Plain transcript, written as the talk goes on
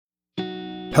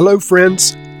Hello,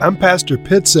 friends. I'm Pastor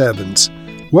Pitts Evans.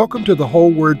 Welcome to the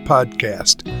Whole Word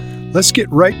Podcast. Let's get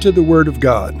right to the Word of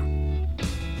God.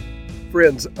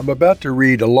 Friends, I'm about to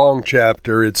read a long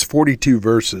chapter. It's 42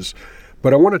 verses,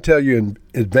 but I want to tell you in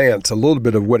advance a little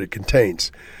bit of what it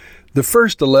contains. The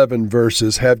first 11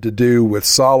 verses have to do with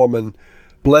Solomon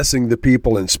blessing the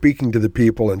people and speaking to the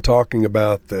people and talking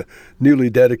about the newly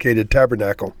dedicated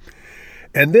tabernacle.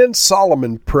 And then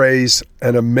Solomon prays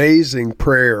an amazing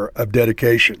prayer of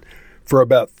dedication for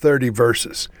about 30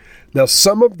 verses. Now,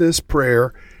 some of this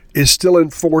prayer is still in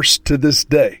force to this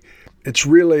day. It's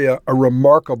really a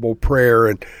remarkable prayer.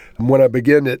 And when I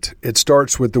begin it, it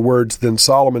starts with the words, "Then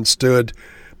Solomon stood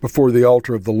before the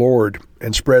altar of the Lord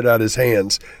and spread out his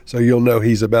hands." So you'll know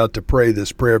he's about to pray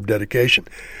this prayer of dedication.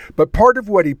 But part of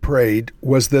what he prayed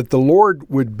was that the Lord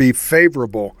would be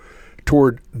favorable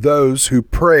toward those who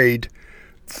prayed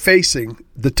facing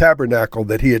the tabernacle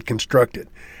that he had constructed.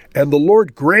 And the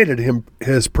Lord granted him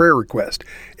his prayer request.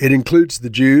 It includes the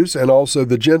Jews and also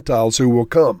the Gentiles who will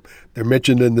come. They're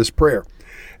mentioned in this prayer.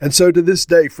 And so to this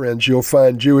day, friends, you'll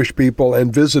find Jewish people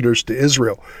and visitors to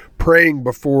Israel praying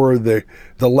before the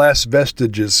last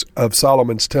vestiges of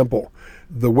Solomon's temple,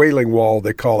 the Wailing Wall,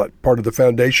 they call it, part of the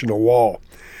foundational wall.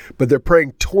 But they're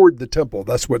praying toward the temple.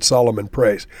 That's what Solomon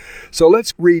prays. So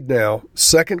let's read now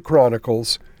 2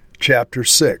 Chronicles chapter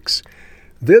 6.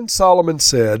 Then Solomon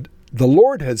said, "The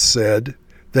Lord has said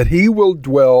that he will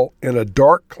dwell in a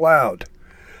dark cloud.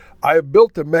 I have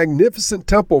built a magnificent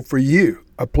temple for you,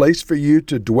 a place for you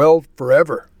to dwell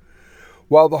forever."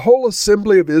 While the whole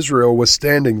assembly of Israel was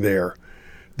standing there,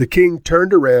 the king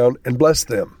turned around and blessed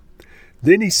them.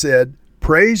 Then he said,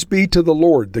 "Praise be to the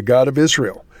Lord, the God of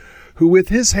Israel, who with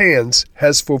his hands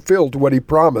has fulfilled what he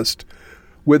promised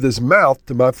with his mouth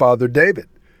to my father David.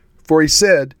 For he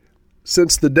said,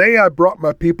 'Since the day I brought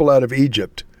my people out of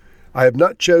Egypt, I have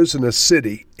not chosen a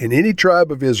city in any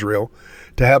tribe of Israel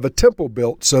to have a temple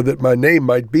built so that my name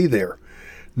might be there,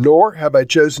 nor have I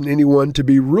chosen anyone to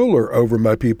be ruler over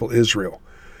my people Israel.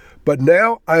 But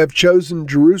now I have chosen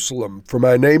Jerusalem for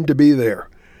my name to be there,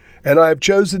 and I have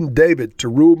chosen David to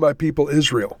rule my people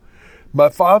Israel. My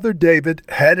father David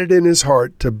had it in his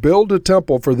heart to build a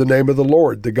temple for the name of the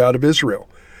Lord, the God of Israel.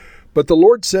 But the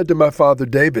Lord said to my father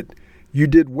David, 'You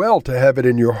did well to have it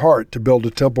in your heart to build a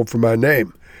temple for my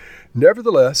name.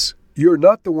 Nevertheless, you are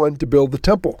not the one to build the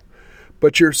temple,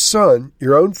 but your son,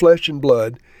 your own flesh and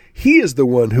blood, he is the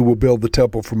one who will build the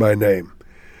temple for my name.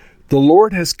 The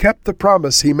Lord has kept the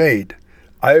promise he made.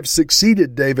 I have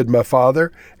succeeded David my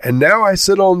father, and now I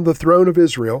sit on the throne of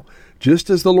Israel, just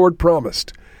as the Lord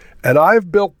promised. And I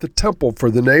have built the temple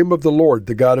for the name of the Lord,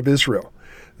 the God of Israel.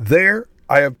 There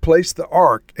I have placed the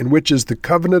ark, in which is the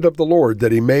covenant of the Lord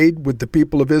that he made with the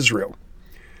people of Israel.'"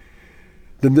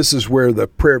 Then this is where the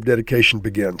prayer of dedication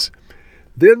begins.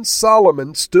 "Then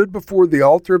Solomon stood before the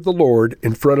altar of the Lord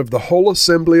in front of the whole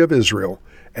assembly of Israel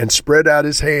and spread out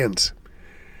his hands.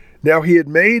 Now he had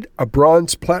made a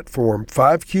bronze platform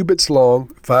 5 cubits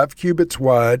long, 5 cubits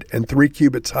wide, and 3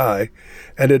 cubits high,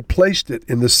 and had placed it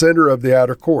in the center of the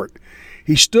outer court.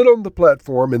 He stood on the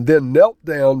platform and then knelt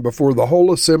down before the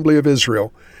whole assembly of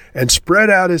Israel and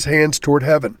spread out his hands toward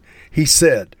heaven. He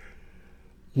said,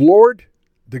 'Lord,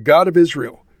 the God of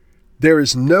Israel, there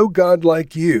is no God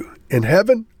like you in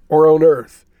heaven or on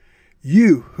earth.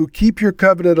 You who keep your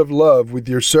covenant of love with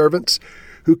your servants,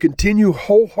 who continue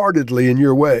wholeheartedly in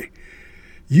your way.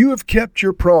 You have kept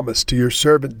your promise to your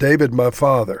servant David my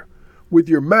father. With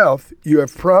your mouth you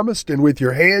have promised, and with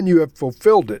your hand you have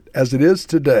fulfilled it, as it is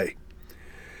today.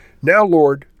 Now,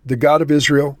 Lord, the God of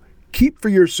Israel, keep for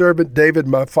your servant David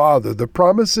my father the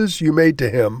promises you made to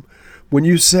him when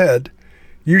you said,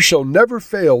 "You shall never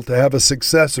fail to have a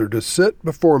successor to sit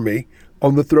before me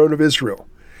on the throne of Israel,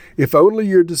 if only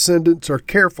your descendants are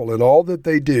careful in all that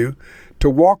they do to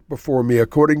walk before me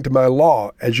according to my law,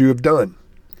 as you have done.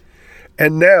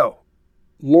 And now,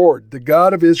 Lord, the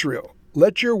God of Israel,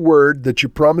 let your word that you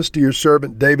promised to your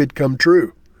servant David come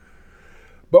true.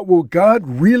 But will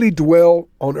God really dwell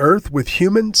on earth with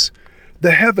humans?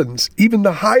 The heavens, even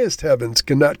the highest heavens,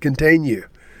 cannot contain you.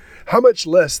 How much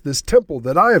less this temple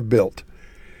that I have built?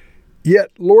 Yet,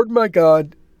 Lord my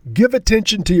God, give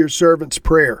attention to your servant's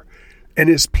prayer and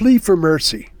his plea for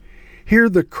mercy. Hear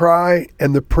the cry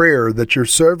and the prayer that your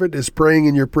servant is praying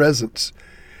in your presence.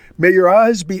 May your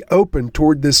eyes be open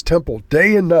toward this temple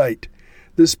day and night,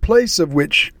 this place of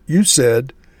which you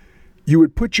said you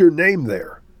would put your name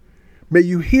there. May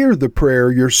you hear the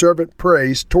prayer your servant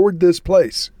prays toward this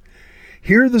place.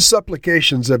 Hear the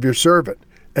supplications of your servant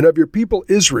and of your people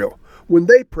Israel when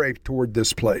they pray toward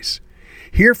this place.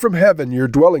 Hear from heaven your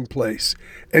dwelling place,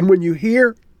 and when you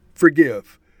hear,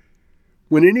 forgive.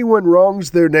 When anyone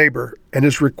wrongs their neighbor and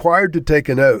is required to take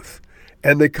an oath,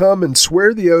 and they come and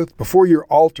swear the oath before your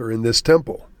altar in this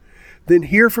temple, then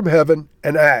hear from heaven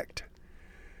and act.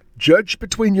 Judge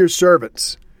between your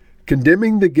servants,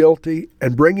 condemning the guilty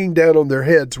and bringing down on their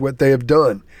heads what they have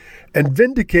done, and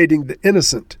vindicating the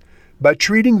innocent by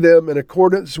treating them in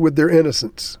accordance with their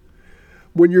innocence.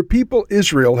 When your people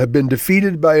Israel have been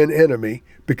defeated by an enemy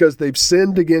because they've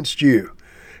sinned against you,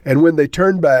 and when they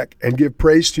turn back and give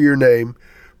praise to your name,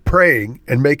 praying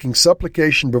and making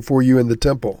supplication before you in the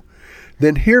temple,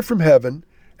 then hear from heaven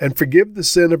and forgive the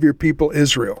sin of your people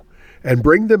Israel, and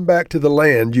bring them back to the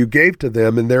land you gave to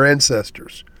them and their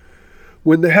ancestors.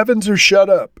 When the heavens are shut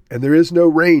up and there is no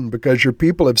rain because your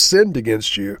people have sinned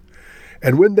against you,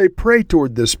 and when they pray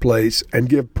toward this place and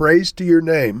give praise to your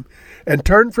name, and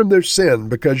turn from their sin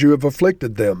because you have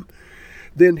afflicted them,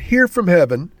 then hear from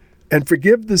heaven and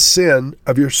forgive the sin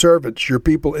of your servants, your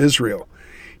people Israel.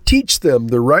 Teach them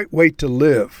the right way to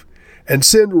live, and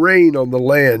send rain on the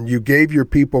land you gave your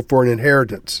people for an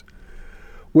inheritance.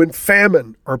 When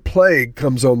famine or plague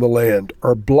comes on the land,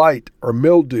 or blight or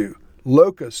mildew,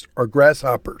 locusts or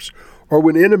grasshoppers, or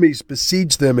when enemies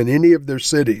besiege them in any of their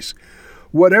cities,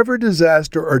 whatever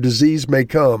disaster or disease may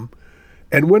come,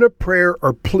 and when a prayer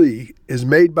or plea is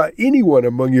made by anyone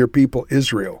among your people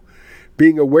Israel,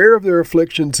 being aware of their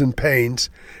afflictions and pains,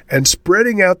 and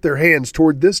spreading out their hands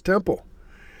toward this temple,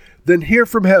 then hear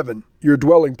from heaven, your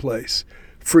dwelling place,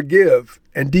 forgive,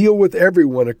 and deal with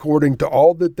everyone according to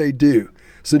all that they do,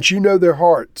 since you know their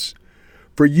hearts.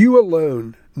 For you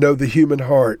alone know the human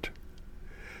heart,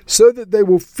 so that they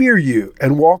will fear you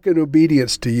and walk in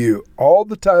obedience to you all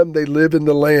the time they live in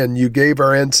the land you gave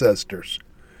our ancestors.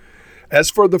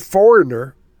 As for the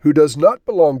foreigner who does not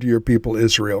belong to your people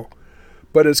Israel,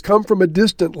 but has come from a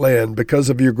distant land because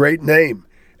of your great name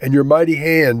and your mighty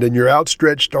hand and your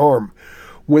outstretched arm,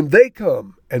 when they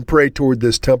come and pray toward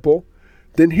this temple,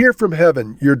 then hear from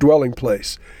heaven, your dwelling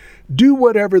place. Do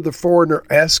whatever the foreigner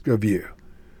asks of you,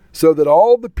 so that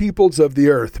all the peoples of the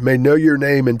earth may know your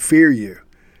name and fear you,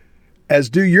 as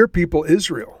do your people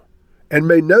Israel, and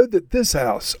may know that this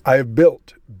house I have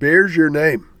built bears your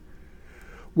name.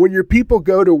 When your people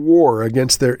go to war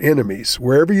against their enemies,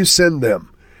 wherever you send them,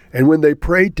 and when they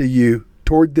pray to you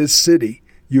toward this city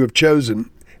you have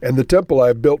chosen, and the temple I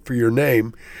have built for your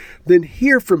name, then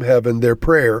hear from heaven their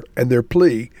prayer and their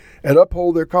plea, and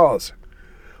uphold their cause.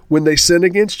 When they sin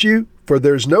against you, for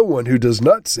there is no one who does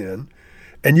not sin,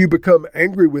 and you become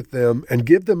angry with them and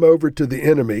give them over to the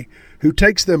enemy, who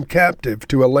takes them captive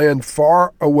to a land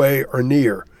far away or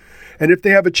near, and if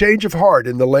they have a change of heart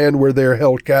in the land where they are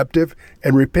held captive,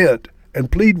 and repent and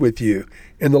plead with you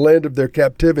in the land of their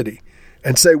captivity,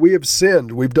 and say, we have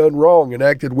sinned, we've done wrong and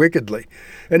acted wickedly,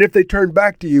 and if they turn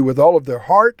back to you with all of their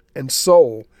heart and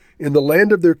soul in the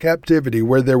land of their captivity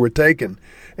where they were taken,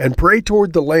 and pray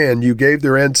toward the land you gave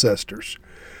their ancestors,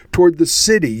 toward the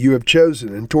city you have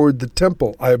chosen, and toward the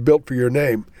temple I have built for your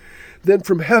name, then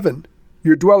from heaven,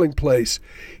 your dwelling place,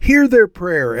 hear their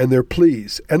prayer and their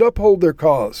pleas, and uphold their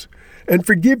cause, and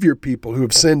forgive your people who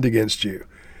have sinned against you.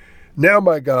 Now,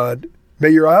 my God,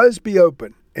 may your eyes be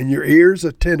open, and your ears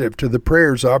attentive to the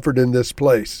prayers offered in this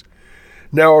place.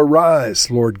 Now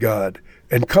arise, Lord God,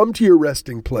 and come to your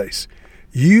resting place,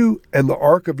 you and the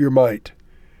ark of your might.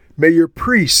 May your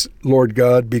priests, Lord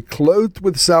God, be clothed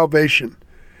with salvation.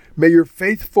 May your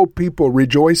faithful people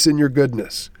rejoice in your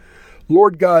goodness.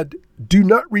 Lord God, do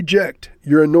not reject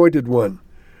your anointed one.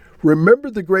 Remember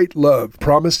the great love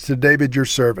promised to David your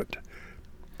servant.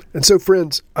 And so,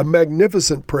 friends, a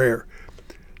magnificent prayer.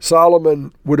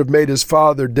 Solomon would have made his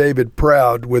father David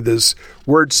proud with his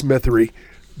wordsmithery,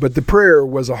 but the prayer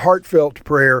was a heartfelt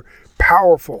prayer,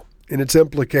 powerful in its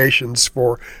implications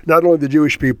for not only the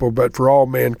Jewish people, but for all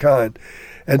mankind.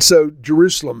 And so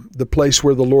Jerusalem, the place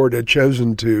where the Lord had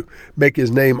chosen to make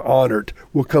his name honored,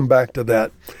 we'll come back to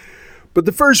that. But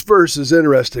the first verse is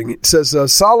interesting. It says,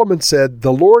 Solomon said,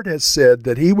 the Lord has said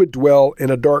that he would dwell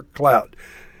in a dark cloud.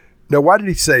 Now, why did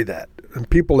he say that? And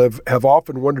people have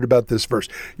often wondered about this verse.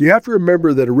 You have to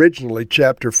remember that originally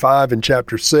chapter 5 and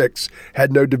chapter 6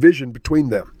 had no division between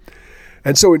them.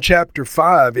 And so in chapter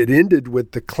 5, it ended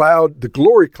with the cloud, the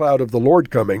glory cloud of the Lord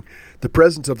coming, the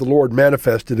presence of the Lord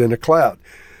manifested in a cloud.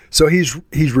 So he's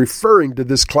referring to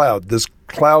this cloud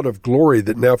of glory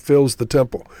that now fills the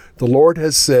temple. The Lord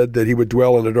has said that he would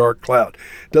dwell in a dark cloud.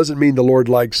 Doesn't mean the Lord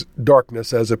likes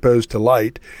darkness as opposed to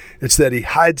light. It's that he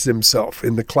hides himself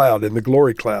in the cloud, in the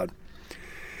glory cloud.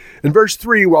 In verse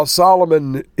 3, while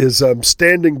Solomon is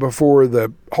standing before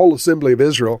the whole assembly of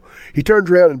Israel, he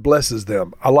turns around and blesses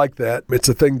them. I like that. It's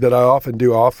a thing that I often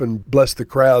do. I often bless the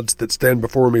crowds that stand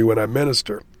before me when I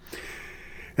minister.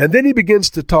 And then he begins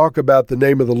to talk about the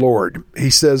name of the Lord. He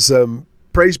says,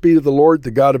 praise be to the Lord,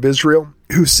 the God of Israel,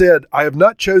 who said, I have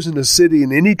not chosen a city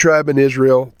in any tribe in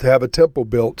Israel to have a temple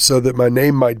built so that my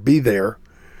name might be there,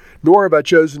 nor have I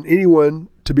chosen anyone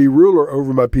to be ruler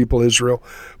over my people Israel.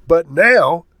 But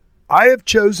now I have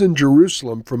chosen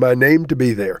Jerusalem for my name to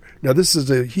be there. Now this is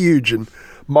a huge and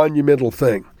monumental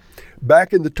thing.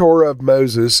 Back in the Torah of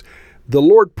Moses, the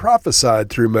Lord prophesied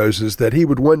through Moses that he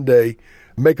would one day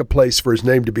make a place for his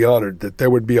name to be honored, that there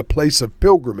would be a place of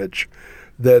pilgrimage,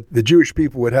 that the Jewish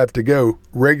people would have to go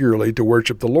regularly to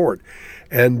worship the Lord.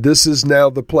 And this is now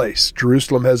the place.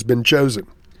 Jerusalem has been chosen.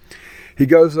 He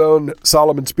goes on,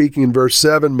 Solomon speaking in verse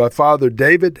 7, my father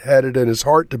David had it in his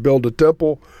heart to build a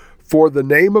temple for the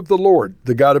name of the Lord,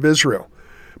 the God of Israel.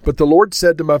 But the Lord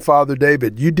said to my father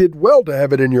David, you did well to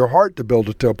have it in your heart to build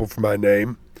a temple for my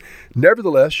name.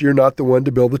 Nevertheless, you're not the one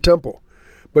to build the temple,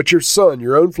 but your son,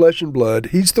 your own flesh and blood,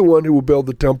 he's the one who will build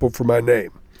the temple for my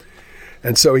name.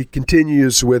 And so he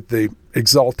continues with the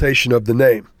exaltation of the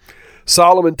name.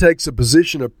 Solomon takes a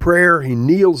position of prayer. He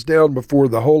kneels down before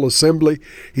the whole assembly.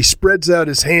 He spreads out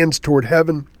his hands toward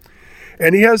heaven.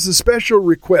 And he has a special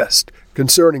request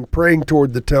concerning praying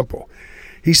toward the temple.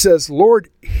 He says, Lord,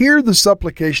 hear the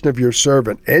supplication of your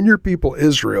servant and your people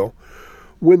Israel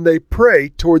when they pray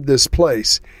toward this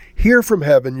place. Hear from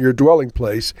heaven, your dwelling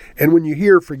place, and when you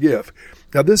hear, forgive.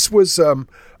 Now this was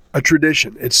a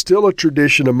tradition. It's still a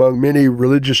tradition among many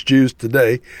religious Jews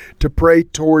today to pray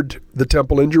toward the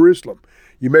temple in Jerusalem.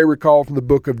 You may recall from the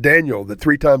book of Daniel that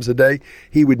 3 times a day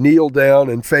he would kneel down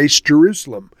and face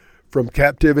Jerusalem from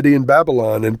captivity in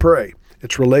Babylon and pray.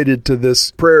 It's related to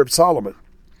this prayer of Solomon.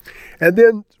 And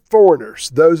then foreigners,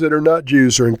 those that are not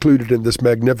Jews, are included in this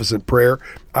magnificent prayer.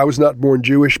 I was not born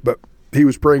Jewish, but he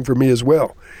was praying for me as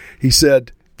well. He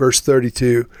said, verse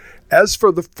 32, as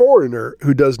for the foreigner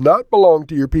who does not belong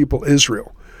to your people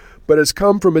Israel, but has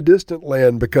come from a distant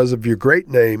land because of your great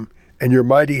name and your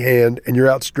mighty hand and your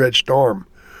outstretched arm,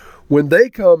 when they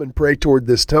come and pray toward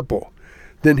this temple,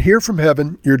 then hear from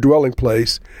heaven, your dwelling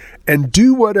place, and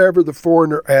do whatever the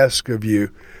foreigner asks of you,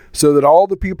 so that all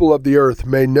the people of the earth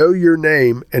may know your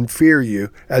name and fear you,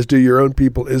 as do your own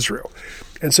people Israel.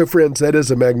 And so, friends, that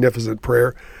is a magnificent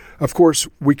prayer. Of course,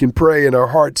 we can pray in our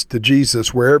hearts to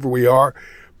Jesus wherever we are,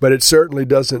 but it certainly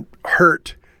doesn't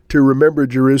hurt to remember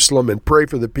Jerusalem and pray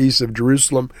for the peace of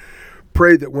Jerusalem.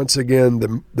 Pray that once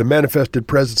again the manifested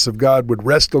presence of God would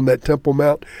rest on that Temple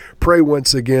Mount. Pray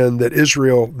once again that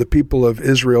Israel, the people of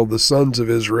Israel, the sons of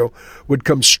Israel, would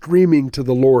come streaming to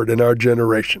the Lord in our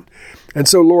generation. And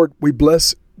so, Lord, we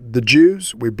bless the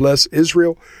Jews, we bless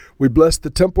Israel, we bless the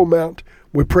Temple Mount.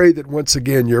 We pray that once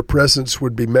again your presence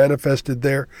would be manifested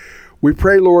there. We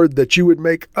pray, Lord, that you would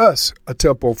make us a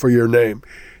temple for your name,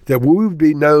 that we would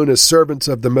be known as servants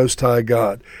of the Most High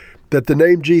God, that the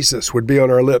name Jesus would be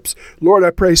on our lips. Lord,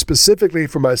 I pray specifically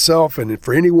for myself and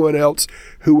for anyone else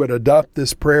who would adopt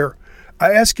this prayer.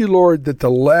 I ask you, Lord, that the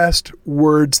last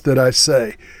words that I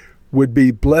say would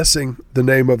be blessing the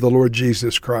name of the Lord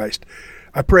Jesus Christ.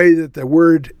 I pray that the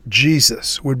word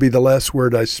Jesus would be the last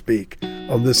word I speak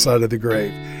on this side of the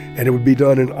grave, and it would be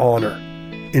done in honor.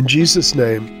 In Jesus'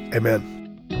 name, amen.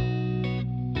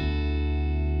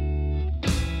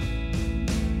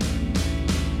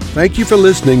 Thank you for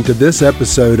listening to this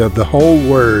episode of The Whole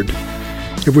Word.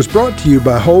 It was brought to you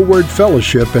by Whole Word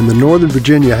Fellowship and the Northern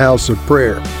Virginia House of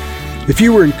Prayer. If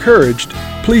you were encouraged,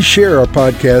 please share our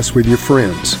podcast with your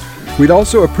friends. We'd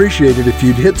also appreciate it if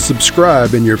you'd hit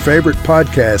subscribe in your favorite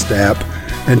podcast app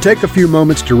and take a few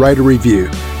moments to write a review.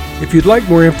 If you'd like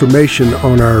more information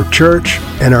on our church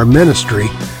and our ministry,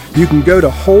 you can go to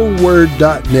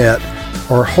wholeword.net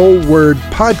or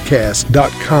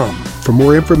wholewordpodcast.com for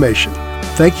more information.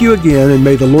 Thank you again, and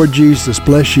may the Lord Jesus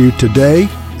bless you today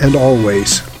and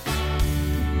always.